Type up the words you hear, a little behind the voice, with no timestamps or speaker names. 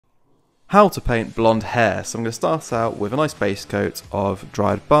How to paint blonde hair. So I'm going to start out with a nice base coat of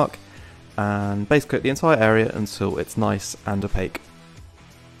dried bark and base coat the entire area until it's nice and opaque.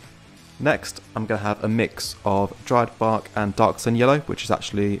 Next, I'm going to have a mix of dried bark and dark sun yellow, which is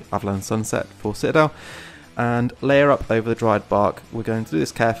actually Avalon Sunset for Citadel, and layer up over the dried bark. We're going to do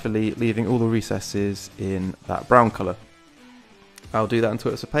this carefully, leaving all the recesses in that brown colour. I'll do that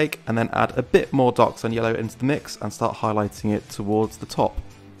until it's opaque, and then add a bit more dark sun yellow into the mix and start highlighting it towards the top.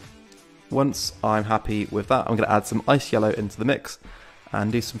 Once I'm happy with that, I'm going to add some ice yellow into the mix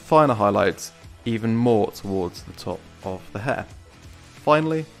and do some finer highlights even more towards the top of the hair.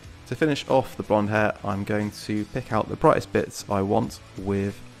 Finally, to finish off the blonde hair, I'm going to pick out the brightest bits I want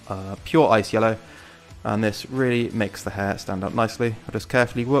with pure ice yellow, and this really makes the hair stand out nicely. I'll just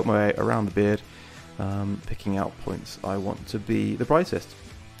carefully work my way around the beard, picking out points I want to be the brightest.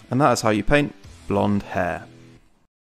 And that is how you paint blonde hair.